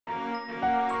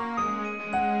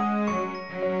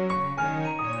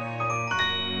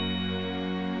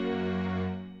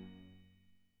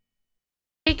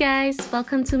Hey guys,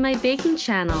 welcome to my baking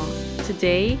channel.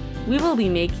 Today, we will be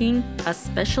making a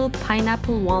special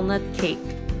pineapple walnut cake.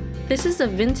 This is a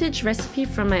vintage recipe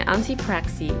from my auntie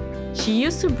Praxi. She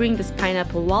used to bring this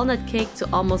pineapple walnut cake to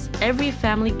almost every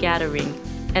family gathering.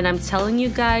 And I'm telling you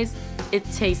guys, it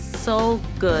tastes so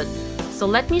good. So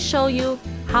let me show you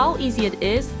how easy it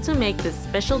is to make this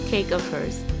special cake of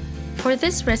hers. For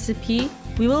this recipe,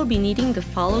 we will be needing the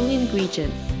following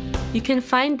ingredients. You can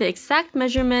find the exact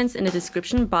measurements in the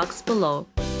description box below.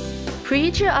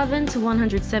 Preheat your oven to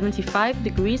 175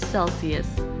 degrees Celsius.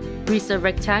 Grease a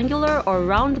rectangular or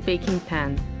round baking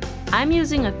pan. I'm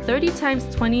using a 30 x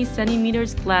 20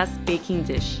 centimeters glass baking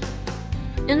dish.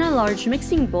 In a large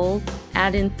mixing bowl,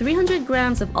 add in 300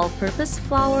 grams of all-purpose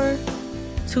flour,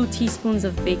 2 teaspoons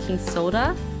of baking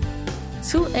soda,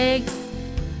 2 eggs,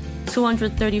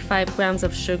 235 grams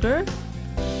of sugar,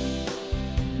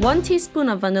 1 teaspoon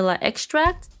of vanilla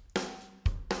extract,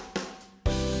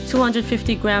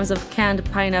 250 grams of canned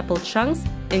pineapple chunks,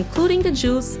 including the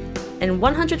juice, and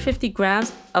 150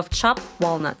 grams of chopped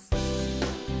walnuts.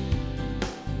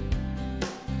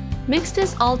 Mix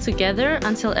this all together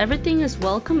until everything is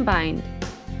well combined.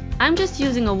 I'm just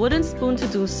using a wooden spoon to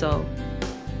do so.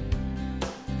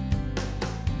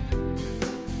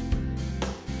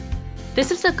 This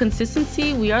is the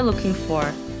consistency we are looking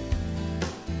for.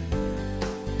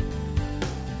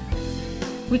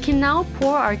 We can now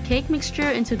pour our cake mixture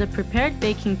into the prepared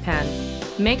baking pan.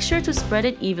 Make sure to spread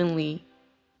it evenly.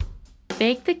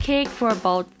 Bake the cake for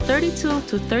about 32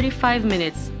 to 35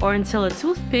 minutes or until a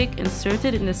toothpick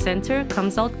inserted in the center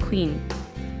comes out clean.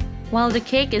 While the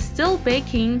cake is still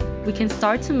baking, we can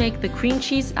start to make the cream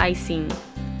cheese icing.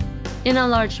 In a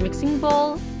large mixing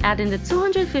bowl, add in the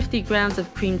 250 grams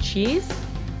of cream cheese,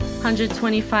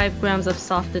 125 grams of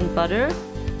softened butter,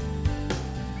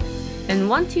 and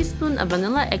 1 teaspoon of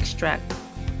vanilla extract.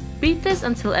 Beat this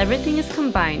until everything is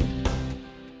combined.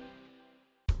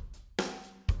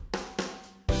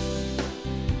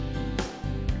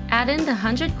 Add in the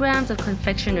 100 grams of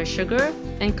confectioner sugar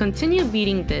and continue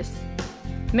beating this.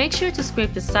 Make sure to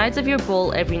scrape the sides of your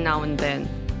bowl every now and then.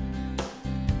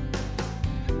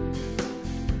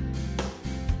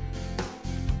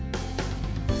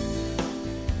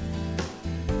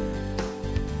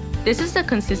 This is the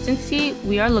consistency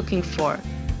we are looking for.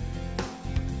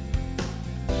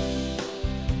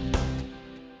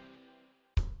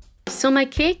 So my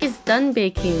cake is done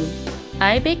baking.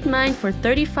 I baked mine for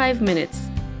 35 minutes.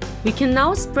 We can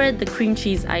now spread the cream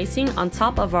cheese icing on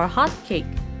top of our hot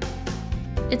cake.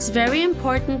 It's very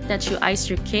important that you ice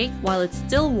your cake while it's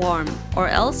still warm, or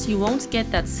else you won't get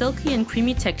that silky and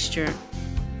creamy texture.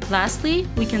 Lastly,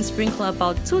 we can sprinkle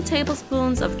about 2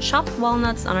 tablespoons of chopped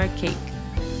walnuts on our cake.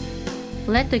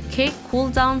 Let the cake cool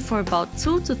down for about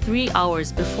 2 to 3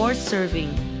 hours before serving.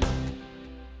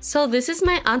 So this is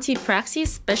my auntie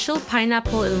Praxi's special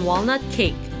pineapple and walnut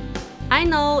cake. I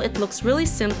know it looks really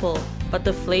simple, but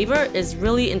the flavor is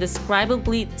really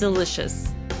indescribably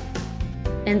delicious.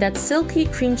 And that silky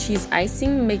cream cheese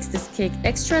icing makes this cake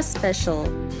extra special.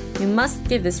 You must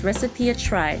give this recipe a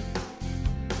try.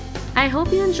 I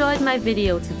hope you enjoyed my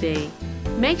video today.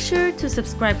 Make sure to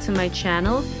subscribe to my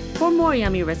channel for more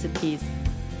yummy recipes.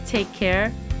 Take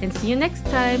care and see you next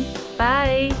time.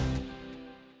 Bye!